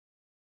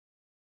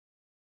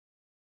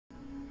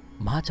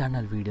మా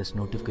channel videos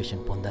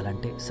notification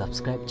పొందాలంటే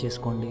subscribe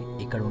చేసుకోండి.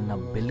 ఇక్కడ ఉన్న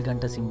బెల్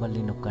గంట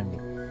సింబల్ని నొక్కండి.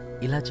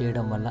 ఇలా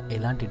చేయడం వల్ల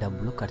ఎలాంటి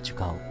డబ్బులు ఖర్చు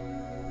కావు.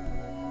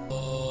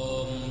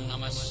 ఓం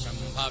నమః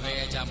శంభవే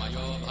చ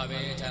మయో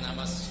భవే చ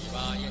నమః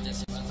శివాయ చ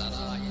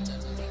శివతరాయ చ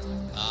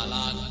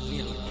కాలాగ్ని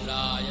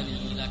రుద్రాయ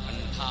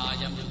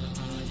నీలకంఠాయ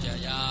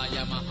మృత్యుంజయాయ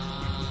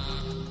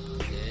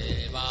మహాదేవాయ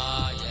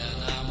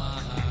నమః.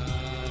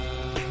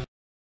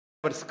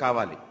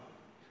 కావాలి.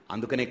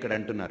 అందుకనే ఇక్కడ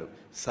అంటున్నారు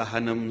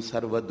సహనం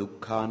సర్వ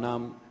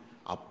దుఃఖానాం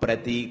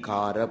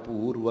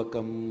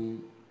అప్రతీకారపూర్వకం.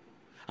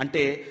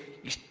 అంటే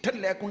ఇష్టం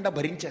లేకుండా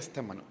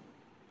భరించేస్తాం మనం.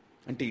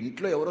 అంటే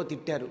ఇంట్లో ఎవరో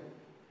తిట్టారు,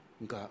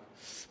 ఇంకా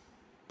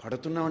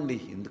పడుతున్నామండి,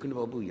 ఎందుకండి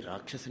బాబు ఈ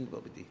రాక్షసండి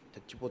బాబు, ఇది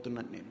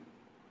చచ్చిపోతున్నాను నేను,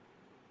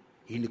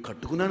 ఈయన్ని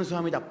కట్టుకున్నాను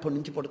స్వామి, అప్పటి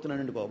నుంచి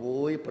పడుతున్నానండి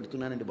బాబోయ్,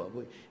 పడుతున్నానండి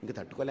బాబోయ్, ఇంకా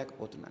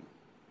తట్టుకోలేకపోతున్నాను.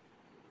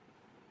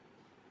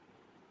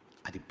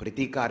 అది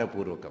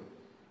ప్రతీకారపూర్వకం.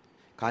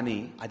 కానీ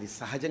అది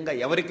సహజంగా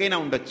ఎవరికైనా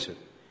ఉండొచ్చు.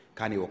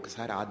 కానీ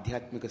ఒకసారి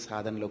ఆధ్యాత్మిక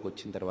సాధనలోకి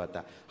వచ్చిన తర్వాత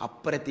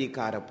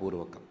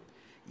అప్రతీకారపూర్వకం.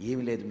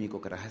 ఏమి లేదు, మీకు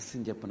ఒక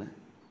రహస్యం చెప్పనా,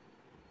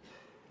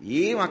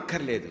 ఏం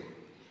అక్కర్లేదు.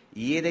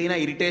 ఏదైనా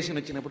ఇరిటేషన్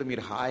వచ్చినప్పుడు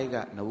మీరు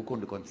హాయిగా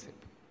నవ్వుకోండి,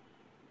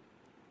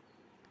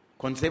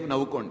 కొంతసేపు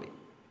నవ్వుకోండి,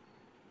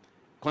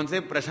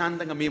 కొంతసేపు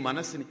ప్రశాంతంగా మీ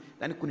మనస్సుని,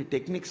 దానికి కొన్ని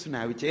టెక్నిక్స్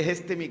ఉన్నాయి, అవి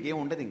చేసేస్తే మీకేం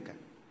ఉండదు. ఇంకా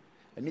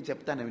అన్నీ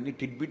చెప్తాను, అవన్నీ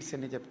టిడ్బిట్స్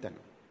అన్నీ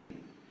చెప్తాను.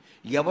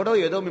 ఎవడో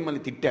ఏదో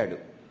మిమ్మల్ని తిట్టాడు,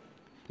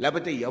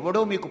 లేకపోతే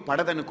ఎవడో మీకు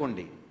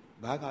పడదనుకోండి,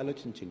 బాగా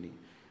ఆలోచించండి.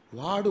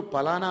 వాడు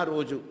పలానా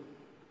రోజు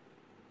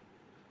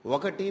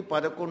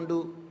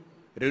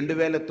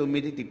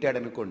 1/11/2009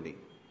 తిట్టాడనుకోండి,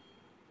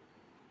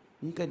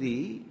 ఇంకది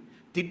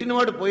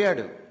తిట్టినవాడు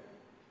పోయాడు.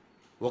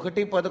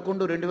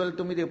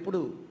 1/11/2009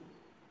 ఎప్పుడు?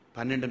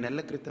 12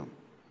 నెలల క్రితం.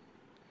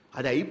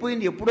 అది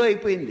అయిపోయింది, ఎప్పుడో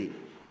అయిపోయింది.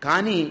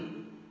 కానీ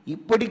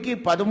ఇప్పటికీ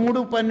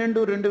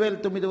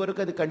 13/12/2009 వరకు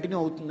అది కంటిన్యూ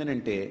అవుతుందని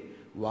అంటే,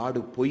 వాడు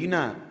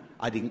పోయినా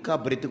అది ఇంకా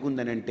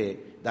బ్రతికుందనంటే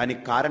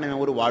దానికి కారణం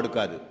ఎవరు? వాడు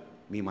కాదు,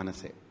 మీ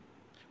మనసే.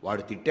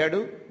 వాడు తిట్టాడు,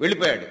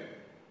 వెళ్ళిపోయాడు,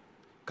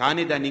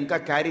 కానీ దాన్ని ఇంకా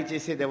క్యారీ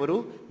చేసేది ఎవరు?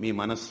 మీ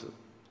మనస్సు.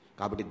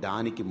 కాబట్టి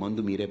దానికి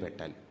మందు మీరే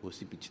పెట్టాలి.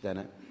 ఓసి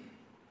పిచ్చిదానా,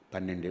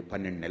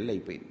 12 నెలలు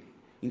అయిపోయింది,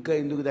 ఇంకా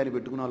ఎందుకు దాన్ని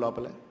పెట్టుకున్నావు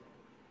లోపల?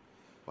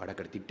 వాడు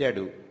అక్కడ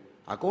తిట్టాడు,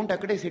 అకౌంట్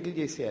అక్కడే సెటిల్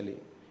చేసేయాలి.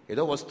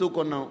 ఏదో వస్తువు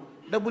కొన్నాం,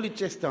 డబ్బులు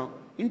ఇచ్చేస్తాం,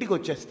 ఇంటికి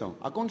వచ్చేస్తాం,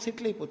 అకౌంట్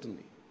సెటిల్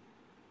అయిపోతుంది.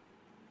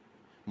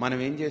 మనం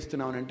ఏం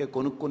చేస్తున్నామనంటే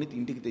కొనుక్కొని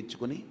ఇంటికి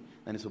తెచ్చుకొని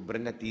దాన్ని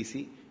శుభ్రంగా తీసి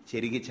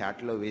చెరిగి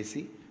చాటలో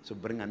వేసి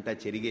శుభ్రంగా అంతా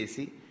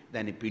చెరిగేసి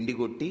దాన్ని పిండి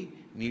కొట్టి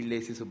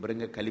నీళ్ళేసి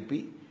శుభ్రంగా కలిపి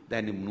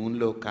దాన్ని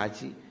నూనెలో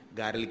కాచి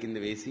గారెల కింద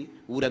వేసి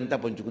ఊరంతా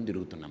పంచుకుని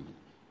తిరుగుతున్నాం.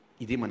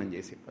 ఇది మనం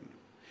చేసే పని.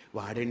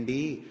 వాడండి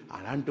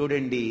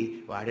అలాంటోడండి,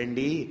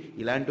 వాడండి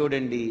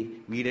ఇలాంటోడండి,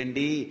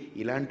 వీడండి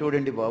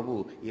ఇలాంటోడండి బాబు,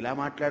 ఇలా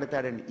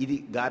మాట్లాడతాడండి. ఇది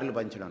గారెలు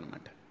పంచడం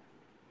అనమాట.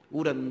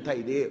 ఊరంతా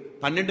ఇదే.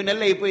 12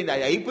 నెలలు అయిపోయింది,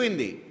 అది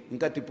అయిపోయింది,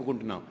 ఇంకా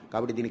తిప్పుకుంటున్నాం.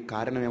 కాబట్టి దీనికి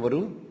కారణం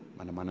ఎవరు?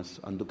 మన మనస్సు.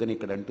 అందుకని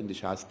ఇక్కడ అంటుంది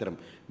శాస్త్రం,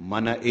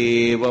 మన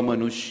ఏవ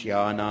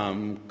మనుష్యానాం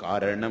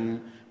కారణం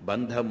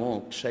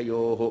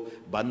బంధమోక్షయో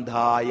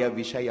బంధాయ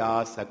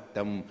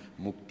విషయాసక్తం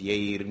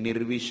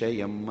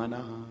ముక్త్యైర్నిర్విషయం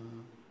మనః.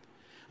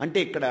 అంటే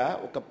ఇక్కడ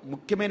ఒక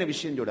ముఖ్యమైన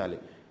విషయం చూడాలి.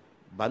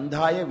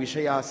 బంధాయ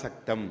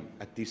విషయాసక్తం,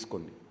 అది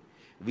తీసుకోండి.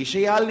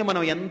 విషయాల్ని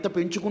మనం ఎంత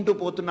పెంచుకుంటూ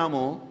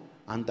పోతున్నామో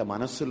అంత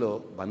మనస్సులో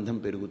బంధం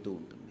పెరుగుతూ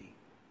ఉంటుంది.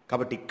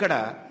 కాబట్టి ఇక్కడ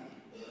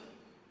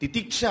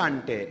తితిక్ష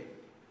అంటే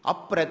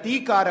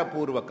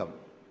అప్రతీకారపూర్వకం.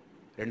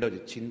 రెండోది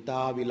చింతా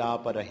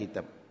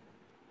విలాపరహితం.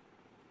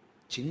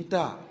 చింత,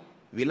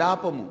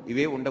 విలాపము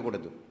ఇవే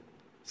ఉండకూడదు.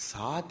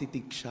 సా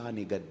తితిక్ష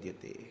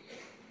నిగద్యతే.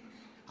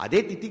 అదే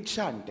తితిక్ష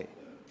అంటే.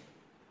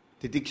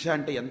 తితిక్ష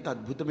అంటే ఎంత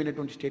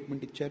అద్భుతమైనటువంటి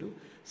స్టేట్మెంట్ ఇచ్చారు.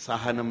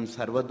 సహనం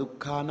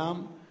సర్వదుఃఖానాం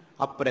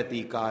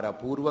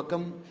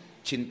అప్రతీకారపూర్వకం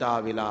చింతా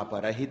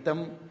విలాపరహితం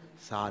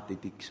సా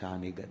తితిక్ష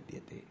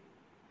నిగద్యతే.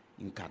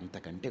 ఇంకా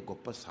అంతకంటే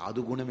గొప్ప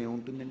సాధుగుణం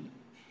ఏముంటుందండి?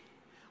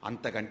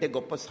 అంతకంటే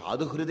గొప్ప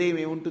సాధు హృదయం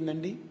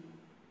ఏముంటుందండి?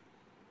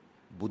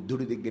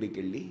 బుద్ధుడి దగ్గరికి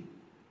వెళ్ళి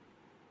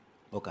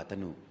ఒక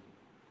అతను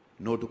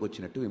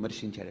నోటుకొచ్చినట్టు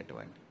విమర్శించాడట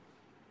వాడిని.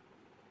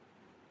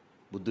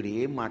 బుద్ధుడు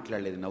ఏం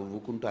మాట్లాడలేదు,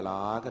 నవ్వుకుంటూ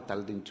అలాగ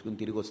తలదించుకుని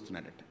తిరిగి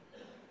వస్తున్నాడట.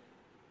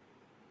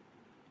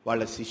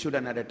 వాళ్ళ శిష్యుడు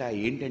అన్నాడట,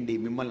 ఏంటండి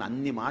మిమ్మల్ని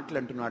అన్ని మాటలు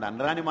అంటున్నాడు,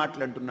 అనరాని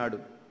మాటలు అంటున్నాడు,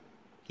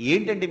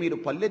 ఏంటండి మీరు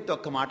పల్లెత్తి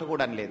ఒక్క మాట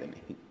కూడా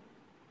అనలేదని.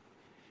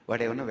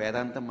 వాడు ఏమన్నా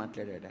వేదాంతం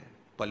మాట్లాడా?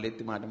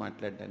 పల్లెత్తి మాట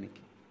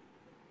మాట్లాడడానికి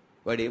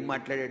వాడు ఏం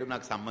మాట్లాడాడు?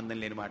 నాకు సంబంధం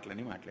లేని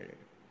మాటలని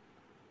మాట్లాడాడు.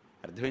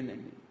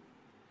 అర్థమైందండి?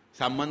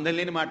 సంబంధం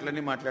లేని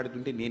మాటలన్నీ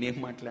మాట్లాడుతుంటే నేనేం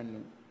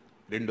మాట్లాడను.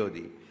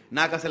 రెండోది,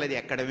 నాకు అసలు అది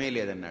ఎక్కడమే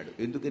లేదన్నాడు.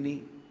 ఎందుకని?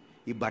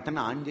 ఈ బటన్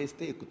ఆన్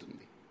చేస్తే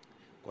ఎక్కుతుంది,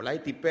 కుళాయి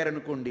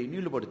తిప్పారనుకోండి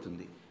నీళ్లు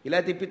పడుతుంది, ఇలా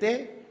తిప్పితే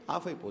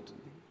ఆఫ్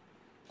అయిపోతుంది.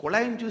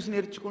 కుళాయిని చూసి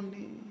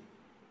నేర్చుకోండి.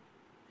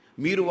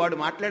 మీరు వాడు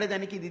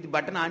మాట్లాడేదానికి ఇది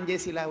బటన్ ఆన్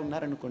చేసి ఇలా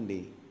ఉన్నారనుకోండి,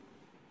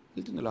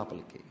 వెళ్తుంది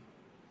లోపలికి.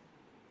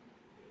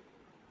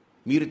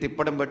 మీరు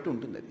తిప్పడం బట్టి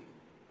ఉంటుంది అది.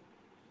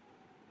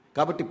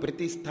 కాబట్టి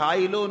ప్రతి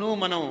స్థాయిలోనూ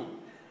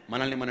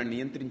మనల్ని మనం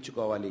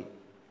నియంత్రించుకోవాలి.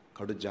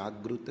 కడు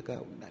జాగృతగా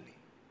ఉండాలి.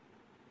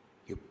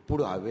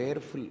 ఎప్పుడు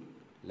అవేర్ఫుల్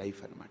లైఫ్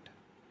అన్నమాట.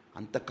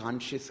 అంత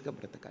కాన్షియస్గా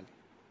బ్రతకాలి.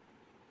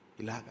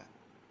 ఇలాగా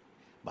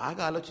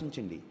బాగా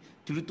ఆలోచించండి.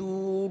 తిడుతూ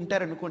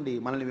ఉంటారనుకోండి,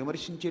 మనల్ని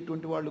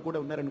విమర్శించేటువంటి వాళ్ళు కూడా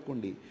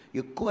ఉన్నారనుకోండి,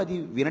 ఎక్కువ అది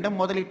వినడం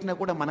మొదలెట్టినా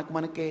కూడా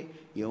మనకే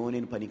ఏమో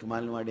నేను పనికి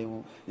మాలిన వాడేమో,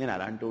 నేను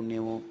అలాంటి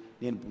వాడినేమో,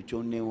 నేను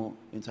కూర్చోడినేమో,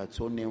 నేను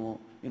చచ్చోడినేమో,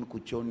 నేను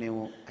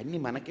కూర్చోడినేమో అన్నీ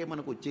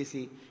మనకు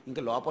వచ్చేసి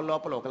ఇంకా లోపల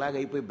ఒకలాగా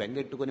అయిపోయి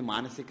బెంగెట్టుకొని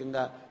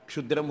మానసికంగా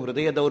క్షుద్రం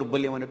హృదయ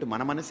దౌర్బల్యం అన్నట్టు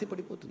మన మనసే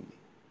పడిపోతుంది.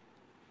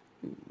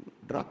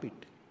 Drop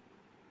it.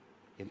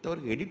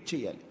 ఎంతవరకు ఎడిట్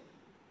చేయాలి,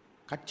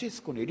 కట్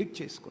చేసుకోండి, ఎడిట్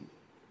చేసుకోండి.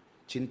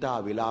 చింతా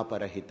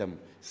విలాపరహితం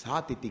సా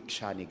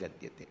తితిక్షా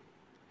నిగద్యతే.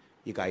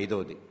 ఇక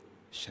 5వది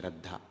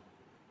శ్రద్ధ.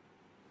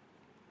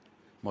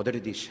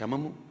 మొదటిది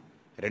శమము,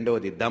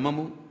 రెండవది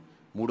దమము,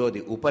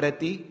 మూడవది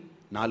ఉపరతి,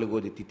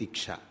 4వది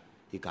తితిక్ష.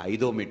 ఇక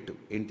 5వ మెట్టు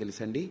ఏంటి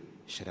తెలుసండి?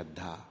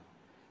 శ్రద్ధ.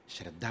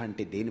 శ్రద్ధ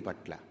అంటే దేని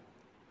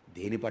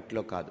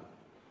పట్ల కాదు,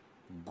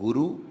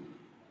 గురు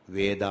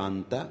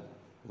వేదాంత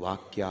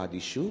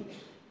వాక్యాదిషు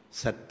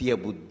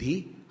సత్యబుద్ధి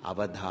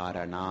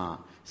అవధారణ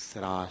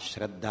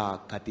శ్రద్ధ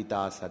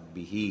కథితా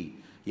సద్భిః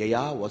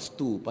యయా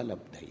వస్తు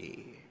ఉపలబ్ధయే.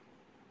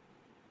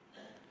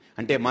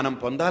 అంటే మనం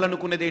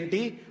పొందాలనుకున్నదేంటి?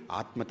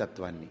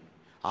 ఆత్మతత్వాన్ని,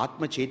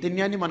 ఆత్మ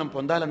చైతన్యాన్ని మనం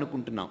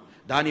పొందాలనుకుంటున్నాం.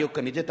 దాని యొక్క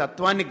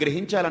నిజతత్వాన్ని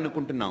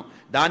గ్రహించాలనుకుంటున్నాం.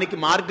 దానికి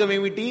మార్గం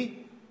ఏమిటి?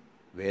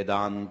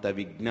 వేదాంత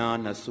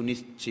విజ్ఞాన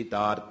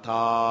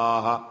సునిశ్చితార్థా.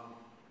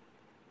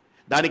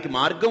 దానికి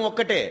మార్గం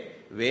ఒక్కటే,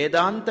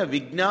 వేదాంత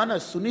విజ్ఞాన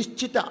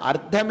సునిశ్చిత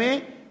అర్థమే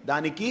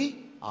దానికి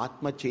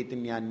ఆత్మ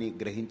చైతన్యాన్ని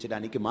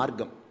గ్రహించడానికి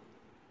మార్గం.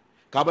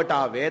 కాబట్టి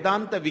ఆ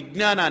వేదాంత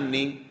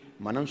విజ్ఞానాన్ని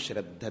మనం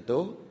శ్రద్ధతో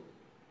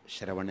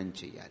శ్రవణం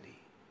చేయాలి.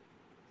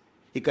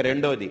 ఇక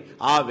రెండోది,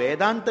 ఆ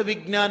వేదాంత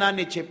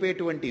విజ్ఞానాన్ని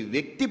చెప్పేటువంటి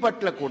వ్యక్తి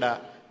పట్ల కూడా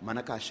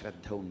మనకు ఆ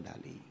శ్రద్ధ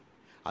ఉండాలి.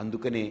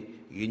 అందుకనే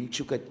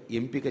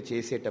ఎంపిక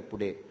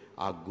చేసేటప్పుడే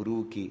ఆ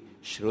గురువుకి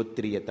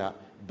శ్రోత్రియత,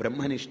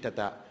 బ్రహ్మనిష్టత,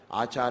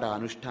 ఆచార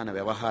అనుష్ఠాన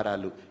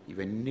వ్యవహారాలు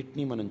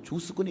ఇవన్నిటినీ మనం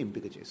చూసుకుని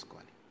ఎంపిక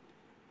చేసుకోవాలి.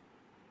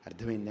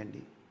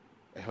 అర్థమైందండి?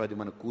 అది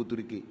మన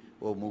కూతురికి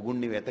ఓ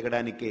మొగుణ్ణి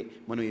వెతకడానికే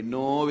మనం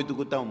ఎన్నో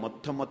వెతుకుతాం,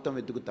 మొత్తం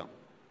వెతుకుతాం.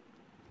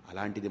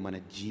 అలాంటిది మన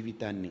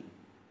జీవితాన్ని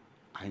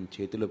ఆయన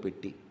చేతిలో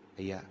పెట్టి,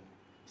 అయ్యా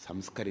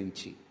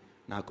సంస్కరించి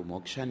నాకు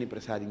మోక్షాన్ని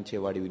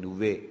ప్రసాదించేవాడివి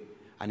నువ్వే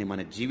అని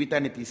మన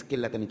జీవితాన్ని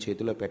తీసుకెళ్ళి అతని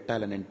చేతిలో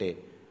పెట్టాలనంటే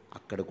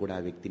అక్కడ కూడా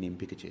ఆ వ్యక్తిని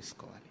ఎంపిక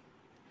చేసుకోవాలి.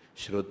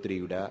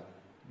 శ్రోత్రియుడా,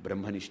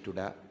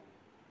 బ్రహ్మనిష్ఠుడా.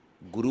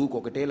 గురువుకు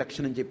ఒకటే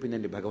లక్షణం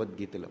చెప్పిందండి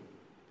భగవద్గీతలో.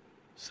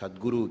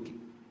 సద్గురువుకి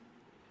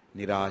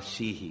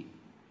నిరాశీహి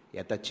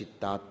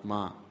యతచిత్తాత్మ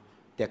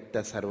త్యక్త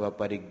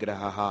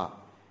సర్వపరిగ్రహ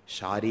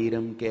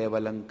శారీరం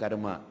కేవలం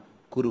కర్మ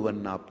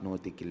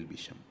కురువన్నాప్నోతి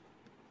కిల్బిషం.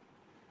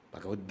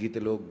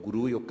 భగవద్గీతలో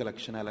గురువు యొక్క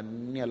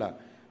లక్షణాలన్నీ అలా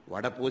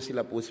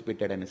వడపోసిలా పోసి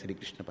పెట్టాడని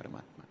శ్రీకృష్ణ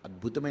పరమాత్మ.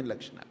 అద్భుతమైన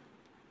లక్షణాలు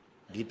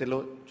గీతలో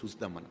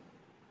చూస్తాం మనం.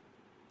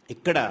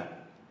 ఇక్కడ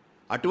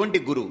అటువంటి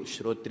గురువు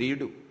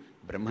శ్రోత్రియుడు,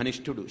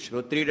 బ్రహ్మనిష్ఠుడు.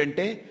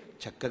 శ్రోత్రియుడంటే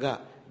చక్కగా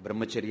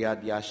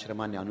బ్రహ్మచర్యాది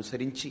ఆశ్రమాన్ని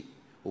అనుసరించి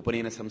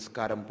ఉపనయన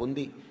సంస్కారం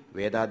పొంది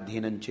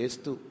వేదాధ్యయనం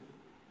చేస్తూ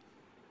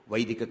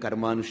వైదిక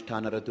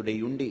కర్మానుష్ఠానరతుడై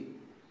ఉండి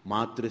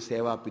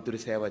మాతృసేవ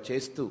పితృసేవ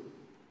చేస్తూ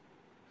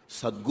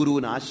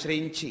సద్గురువును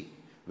ఆశ్రయించి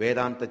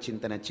వేదాంత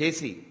చింతన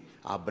చేసి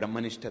ఆ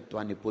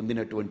బ్రహ్మనిష్టత్వాన్ని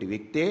పొందినటువంటి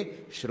వ్యక్తే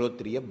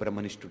శ్రోత్రియ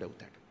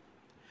బ్రహ్మనిష్ఠుడవుతాడు.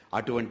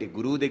 అటువంటి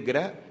గురువు దగ్గర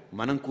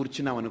మనం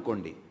కూర్చున్నాం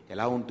అనుకోండి,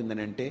 ఎలా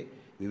ఉంటుందని అంటే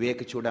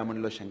వివేక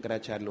చూడామణిలో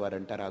శంకరాచార్యులు వారు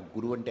అంటారు, ఆ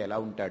గురువు అంటే ఎలా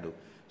ఉంటాడు?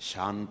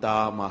 శాంతా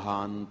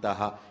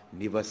మహాంతః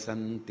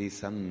నివసంతి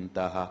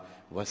సంతః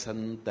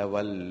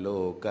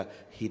వసంతవల్లోక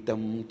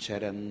హితం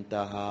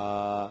చరంతః.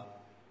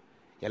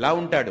 ఎలా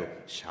ఉంటాడు?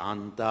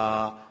 శాంతా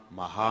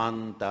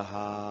మహాంతః.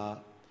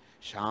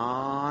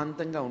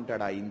 శాంతంగా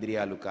ఉంటాడు. ఆ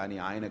ఇంద్రియాలు కానీ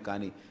ఆయన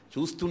కానీ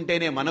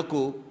చూస్తుంటేనే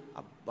మనకు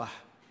అబ్బా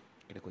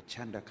ఇక్కడికి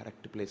వచ్చాను రా,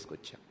 కరెక్ట్ ప్లేస్కి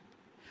వచ్చాం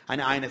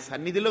అని ఆయన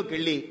సన్నిధిలోకి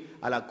వెళ్ళి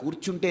అలా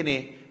కూర్చుంటేనే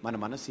మన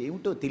మనసు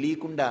ఏమిటో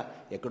తెలియకుండా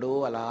ఎక్కడో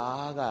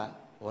అలాగా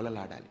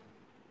ఓలలాడాలి.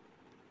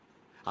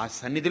 ఆ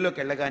సన్నిధిలోకి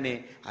వెళ్ళగానే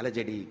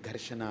అలజడి,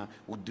 ఘర్షణ,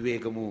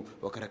 ఉద్వేగము,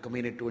 ఒక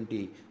రకమైనటువంటి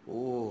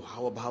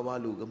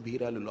హావభావాలు,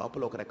 గంభీరాలు,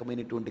 లోపల ఒక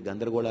రకమైనటువంటి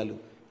గందరగోళాలు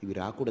ఇవి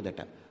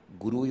రాకూడదట.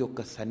 గురువు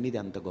యొక్క సన్నిధి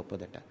అంత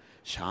గొప్పదట.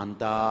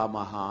 శాంతా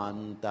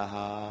మహాంతః.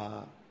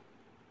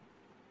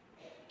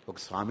 ఒక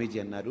స్వామీజీ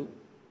అన్నారు,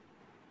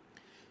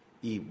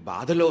 ఈ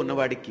బాధలో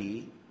ఉన్నవాడికి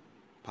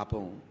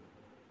పాపం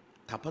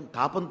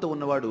తాపంతో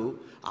ఉన్నవాడు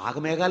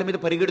ఆగమేఘాల మీద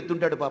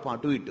పరిగెడుతుంటాడు పాపం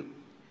అటు ఇటు.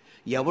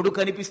 ఎవడు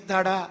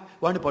కనిపిస్తాడా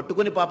వాడిని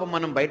పట్టుకొని పాపం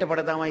మనం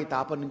బయటపడదామా ఈ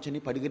తాపం నుంచని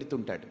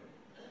పరిగెడుతుంటాడు.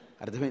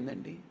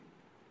 అర్థమైందండి?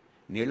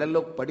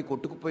 నీళ్లలో పడి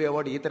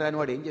కొట్టుకుపోయేవాడు, ఈత రాని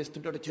వాడు ఏం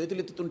చేస్తుంటాడు?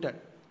 చేతులు ఎత్తుతుంటాడు.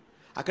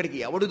 అక్కడికి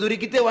ఎవడు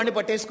దొరికితే వాడిని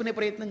పట్టేసుకునే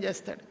ప్రయత్నం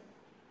చేస్తాడు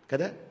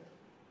కదా.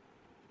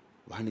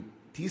 వాడిని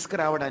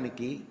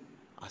తీసుకురావడానికి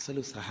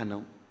అసలు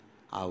సహనం,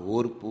 ఆ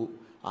ఓర్పు,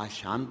 ఆ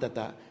శాంతత,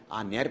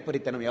 ఆ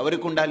నేర్పరితనం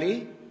ఎవరికి ఉండాలి?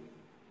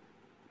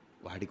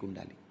 వాడికి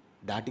ఉండాలి,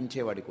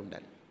 దాటించేవాడికి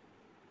ఉండాలి.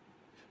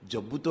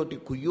 జబ్బుతోటి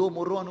కుయ్యో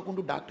మొర్రో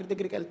అనుకుంటూ డాక్టర్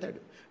దగ్గరికి వెళ్తాడు.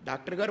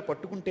 డాక్టర్ గారు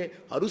పట్టుకుంటే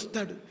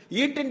అరుస్తాడు.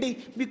 ఏంటండి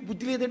మీకు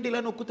బుద్ధి లేదండి ఇలా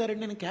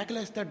నొక్కుతారండి నేను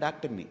కేకలేస్తాడు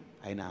డాక్టర్ని.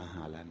 ఆయన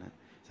అలానా,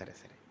 సరే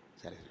సరే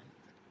సరే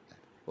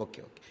సరే ఓకే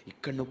ఓకే,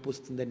 ఇక్కడ నొప్పి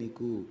వస్తుందా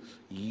నీకు?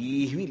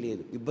 ఏమీ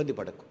లేదు, ఇబ్బంది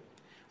పడకు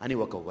అని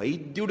ఒక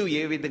వైద్యుడు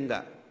ఏ విధంగా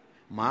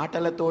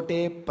మాటలతోటే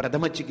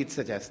ప్రథమ చికిత్స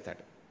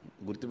చేస్తాడు.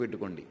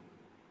 గుర్తుపెట్టుకోండి,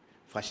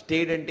 ఫస్ట్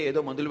ఎయిడ్ అంటే ఏదో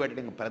మందులు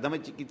పెట్టడం, ప్రథమ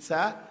చికిత్స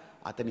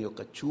అతని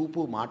యొక్క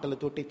చూపు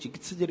మాటలతోటే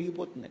చికిత్స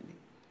జరిగిపోతుందండి.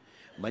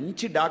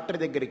 మంచి డాక్టర్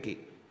దగ్గరికి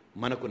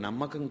మనకు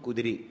నమ్మకం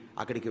కుదిరి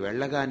అక్కడికి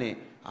వెళ్ళగానే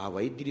ఆ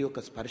వైద్యుడి యొక్క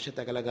స్పర్శ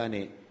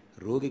తగలగానే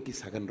రోగికి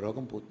సగం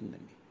రోగం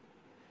పోతుందండి.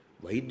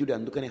 వైద్యుడు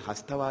అందుకనే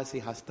హస్తవాసి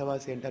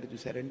హస్తవాసి అంటారు,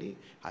 చూసారండి?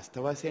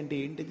 హస్తవాసి అంటే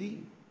ఏంటిది?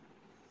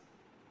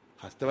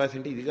 హస్తవాసి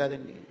అంటే ఇది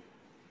కాదండి,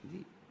 ఇది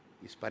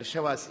ఈ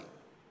స్పర్శవాసి.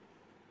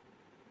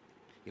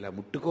 ఇలా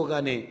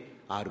ముట్టుకోగానే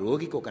ఆ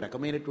రోగికి ఒక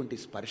రకమైనటువంటి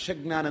స్పర్శ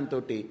జ్ఞానంతో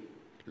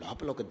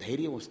లోపల ఒక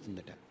ధైర్యం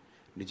వస్తుందట.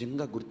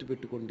 నిజంగా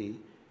గుర్తుపెట్టుకోండి,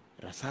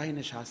 రసాయన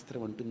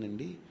శాస్త్రం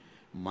అంటుందండి,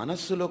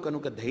 మనస్సులో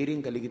కనుక ధైర్యం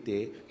కలిగితే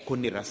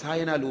కొన్ని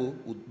రసాయనాలు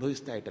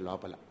ఉద్భవిస్తాయట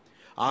లోపల.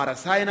 ఆ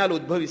రసాయనాలు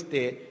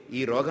ఉద్భవిస్తే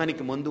ఈ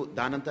రోగానికి మందు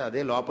దానంతా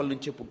అదే లోపల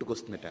నుంచే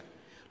పుట్టుకొస్తుందట.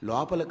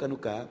 లోపల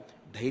కనుక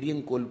ధైర్యం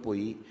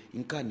కోల్పోయి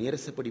ఇంకా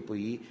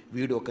నీరసపడిపోయి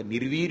వీడు ఒక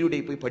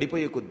నిర్వీర్యుడైపోయి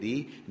పడిపోయే కొద్దీ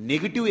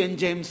నెగిటివ్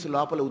ఎంజైమ్స్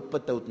లోపల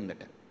ఉత్పత్తి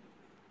అవుతుందట.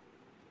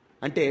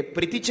 అంటే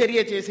ప్రతిచర్య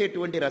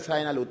చేసేటువంటి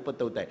రసాయనాలు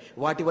ఉత్పత్తి అవుతాయి.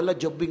 వాటి వల్ల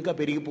జబ్బు ఇంకా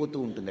పెరిగిపోతూ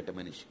ఉంటుందట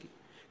మనిషికి.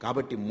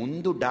 కాబట్టి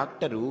ముందు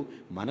డాక్టరు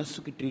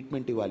మనస్సుకి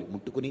ట్రీట్మెంట్ ఇవ్వాలి.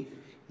 ముట్టుకుని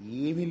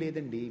ఏమీ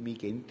లేదండి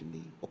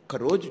మీకేంటింది,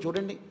 ఒక్కరోజు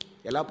చూడండి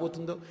ఎలా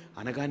పోతుందో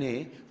అనగానే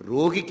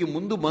రోగికి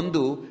ముందు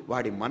మందు,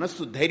 వాడి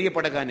మనస్సు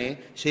ధైర్యపడగానే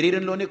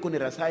శరీరంలోనే కొన్ని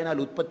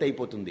రసాయనాలు ఉత్పత్తి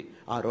అయిపోతుంది.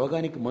 ఆ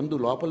రోగానికి మందు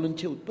లోపల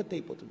నుంచే ఉత్పత్తి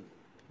అయిపోతుంది.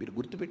 మీరు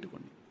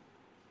గుర్తుపెట్టుకోండి.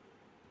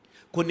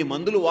 కొన్ని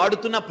మందులు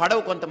వాడుతున్నా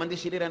పడవు కొంతమంది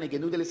శరీరానికి.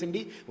 ఎందుకు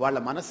తెలుసండి? వాళ్ళ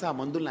మనస్సు ఆ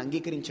మందులను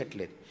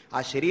అంగీకరించట్లేదు.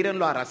 ఆ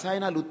శరీరంలో ఆ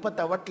రసాయనాలు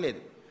ఉత్పత్తి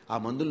అవ్వట్లేదు, ఆ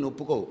మందులను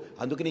ఒప్పుకోవు.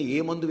 అందుకనే ఏ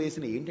మందు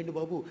వేసినా ఏంటండి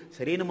బాబు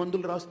సరైన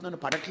మందులు రాస్తున్నాను,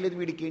 పడట్లేదు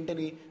వీడికి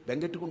ఏంటని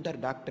బెంగెట్టుకుంటారు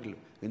డాక్టర్లు.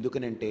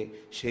 ఎందుకనంటే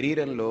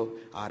శరీరంలో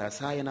ఆ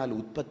రసాయనాలు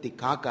ఉత్పత్తి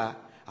కాక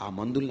ఆ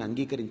మందుల్ని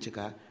అంగీకరించక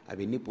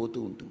అవన్నీ పోతూ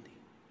ఉంటుంది.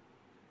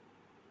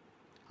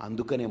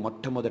 అందుకనే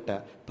మొట్టమొదట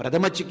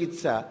ప్రథమ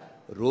చికిత్స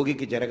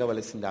రోగికి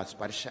జరగవలసింది ఆ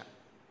స్పర్శ,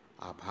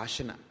 ఆ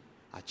భాషణ,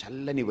 ఆ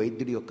చల్లని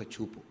వైద్యుడి యొక్క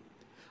చూపు.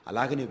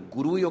 అలాగనే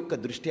గురువు యొక్క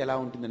దృష్టి ఎలా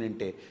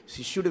ఉంటుందనంటే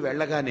శిష్యుడు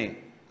వెళ్ళగానే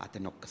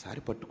అతన్ని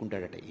ఒక్కసారి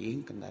పట్టుకుంటాడట. ఏం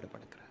కంగారు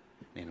పడకరా,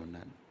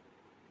 నేనున్నాను.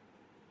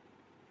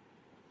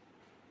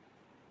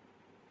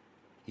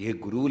 ఏ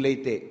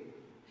గురువులైతే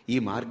ఈ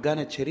మార్గాన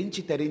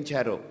చరించి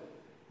తరించారో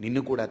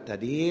నిన్ను కూడా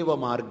తదేవ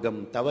మార్గం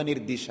తవ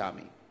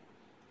నిర్దిశామి,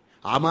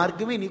 ఆ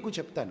మార్గమే నీకు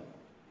చెప్తాను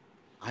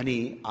అని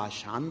ఆ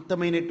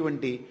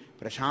శాంతమైనటువంటి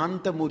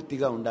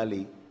ప్రశాంతమూర్తిగా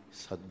ఉండాలి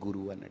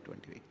సద్గురువు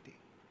అన్నటువంటి వ్యక్తి.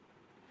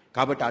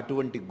 కాబట్టి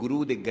అటువంటి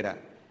గురువు దగ్గర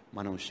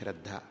మనం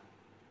శ్రద్ధ,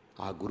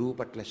 ఆ గురువు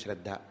పట్ల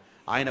శ్రద్ధ,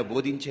 ఆయన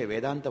బోధించే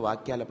వేదాంత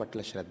వాక్యాల పట్ల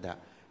శ్రద్ధ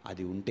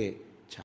అది ఉంటే